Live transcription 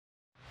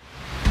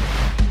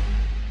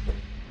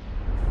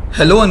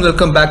Hello and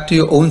welcome back to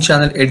your own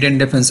channel Indian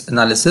Defense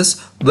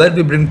Analysis, where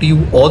we bring to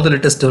you all the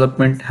latest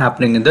development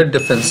happening in the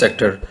defense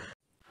sector.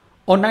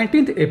 On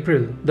 19th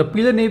April, the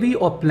PLA Navy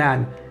or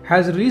PLAN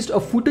has released a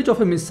footage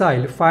of a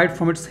missile fired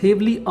from its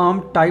heavily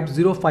armed Type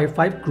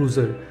 055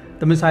 cruiser.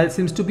 The missile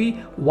seems to be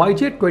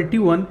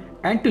YJ-21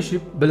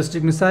 anti-ship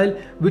ballistic missile,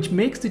 which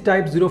makes the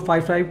Type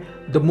 055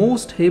 the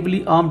most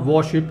heavily armed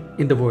warship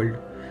in the world.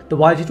 The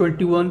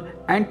YJ-21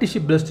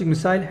 anti-ship ballistic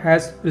missile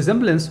has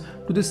resemblance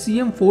to the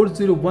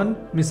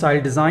CM-401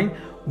 missile design,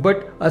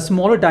 but a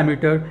smaller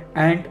diameter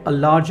and a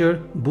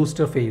larger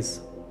booster phase.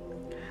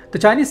 The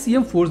Chinese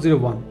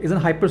CM-401 is a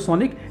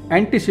hypersonic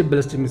anti-ship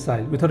ballistic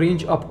missile with a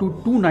range up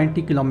to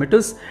 290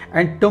 km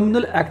and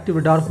terminal active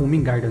radar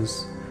homing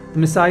guidance. The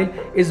missile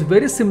is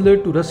very similar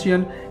to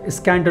Russian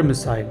Iskander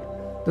missile.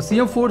 The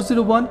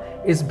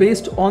CM-401 is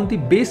based on the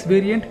base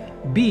variant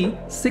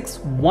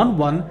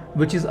B611,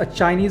 which is a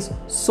Chinese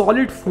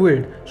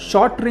solid-fueled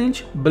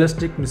short-range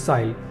ballistic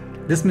missile.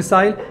 This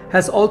missile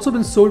has also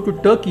been sold to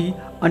Turkey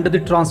under the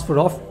transfer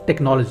of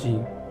technology.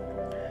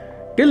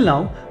 Till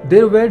now,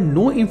 there were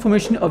no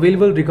information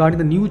available regarding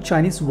the new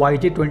Chinese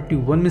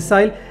YJ-21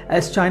 missile,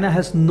 as China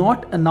has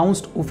not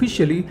announced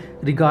officially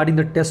regarding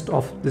the test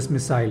of this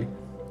missile.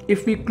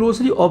 If we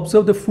closely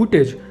observe the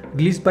footage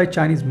released by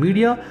Chinese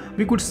media,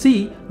 we could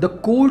see the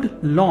cold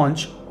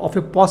launch of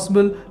a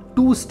possible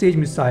two-stage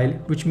missile,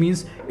 which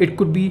means it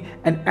could be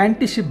an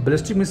anti-ship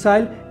ballistic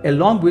missile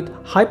along with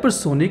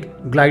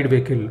hypersonic glide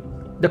vehicle.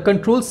 The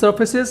control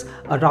surfaces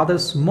are rather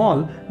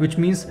small, which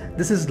means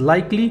this is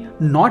likely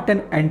not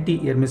an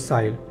anti-air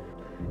missile.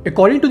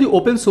 According to the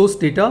open source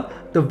data,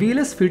 the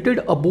VLS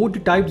fitted aboard the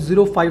Type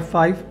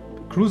 055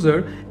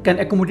 cruiser can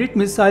accommodate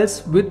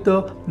missiles with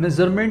the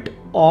measurement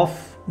of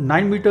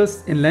 9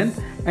 meters in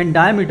length and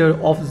diameter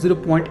of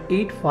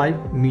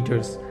 0.85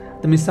 meters.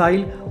 The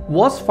missile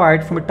was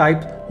fired from a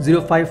Type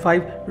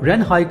 055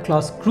 Renhai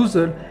class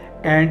cruiser,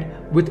 and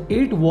with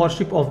 8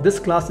 warships of this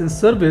class in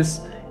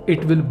service,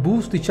 it will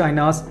boost the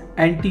China's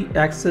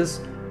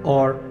anti-access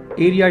or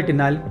area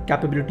denial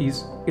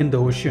capabilities in the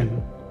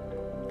ocean.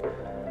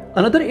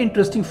 Another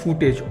interesting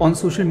footage on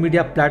social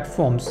media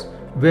platforms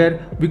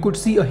where we could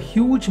see a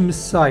huge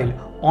missile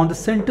on the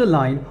center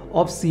line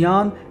of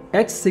Xi'an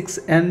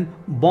H-6N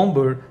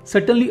bomber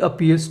certainly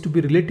appears to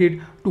be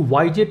related to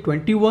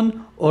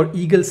YJ-21 or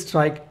Eagle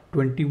Strike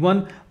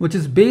 21, which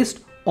is based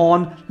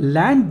on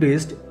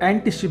land-based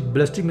anti-ship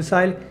ballistic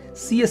missile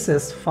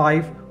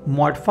CSS-5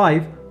 Mod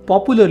 5,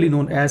 popularly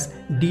known as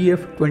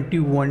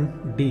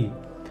DF-21D.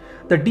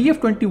 The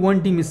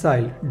DF-21D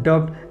missile,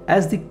 dubbed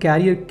as the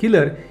carrier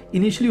killer,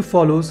 initially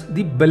follows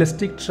the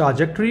ballistic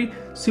trajectory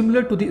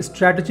similar to the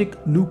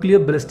strategic nuclear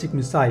ballistic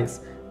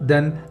missiles,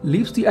 then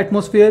leaves the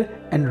atmosphere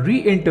and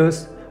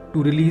re-enters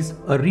to release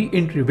a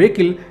re-entry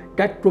vehicle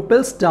that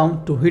propels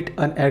down to hit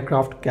an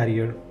aircraft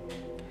carrier.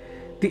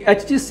 The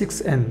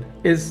HG-6N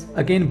is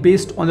again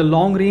based on the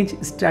long-range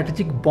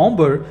strategic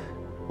bomber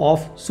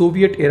of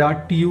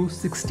Soviet-era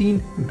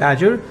Tu-16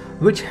 Badger,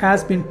 which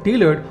has been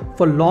tailored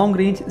for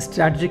long-range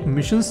strategic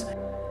missions,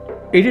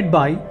 aided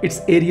by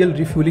its aerial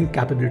refueling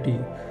capability.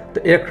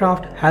 The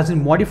aircraft has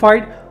been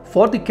modified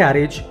for the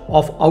carriage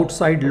of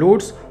outside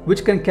loads,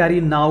 which can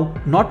carry now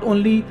not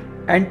only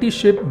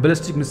anti-ship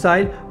ballistic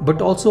missile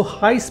but also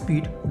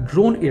high-speed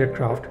drone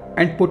aircraft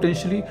and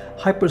potentially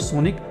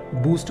hypersonic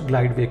boost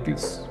glide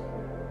vehicles.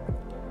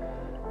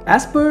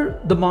 As per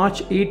the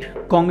March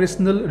 8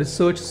 Congressional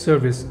Research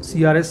Service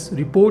 (CRS)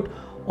 report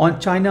on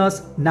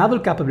China's naval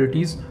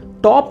capabilities,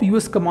 top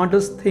US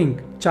commanders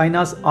think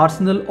China's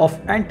arsenal of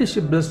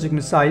anti-ship ballistic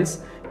missiles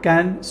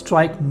can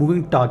strike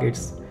moving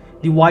targets.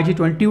 The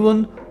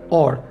YJ-21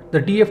 or the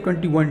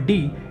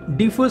DF-21D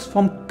differs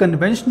from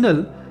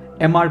conventional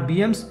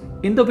SRBMs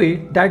in the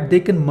way that they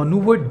can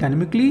maneuver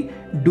dynamically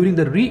during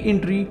the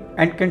re-entry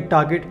and can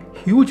target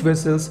huge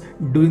vessels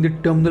during the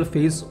terminal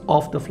phase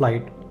of the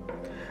flight.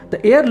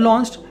 The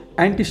air-launched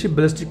anti-ship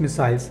ballistic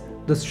missiles,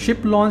 the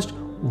ship-launched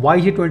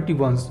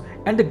YJ-21s,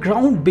 and the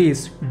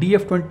ground-based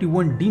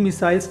DF-21D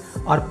missiles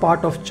are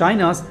part of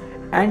China's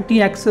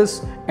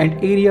anti-access and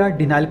area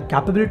denial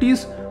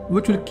capabilities,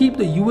 which will keep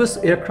the US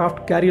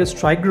aircraft carrier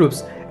strike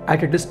groups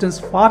at a distance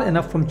far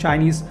enough from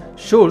Chinese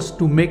shores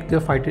to make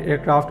their fighter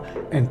aircraft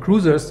and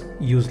cruisers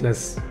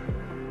useless.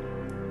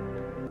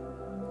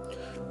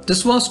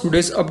 This was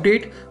today's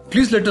update.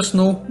 Please let us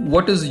know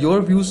what is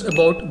your views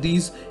about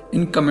these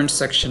in comment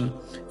section.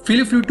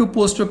 Feel free to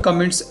post your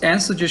comments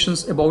and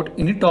suggestions about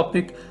any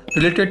topic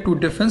related to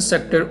defense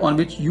sector on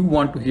which you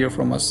want to hear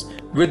from us.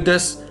 With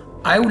this,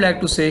 I would like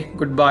to say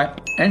goodbye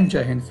and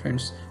Jai Hind,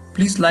 friends.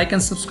 Please like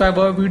and subscribe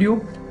our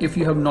video if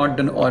you have not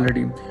done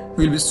already.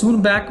 We'll be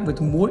soon back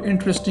with more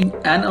interesting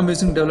and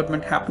amazing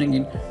development happening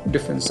in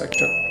defense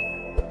sector.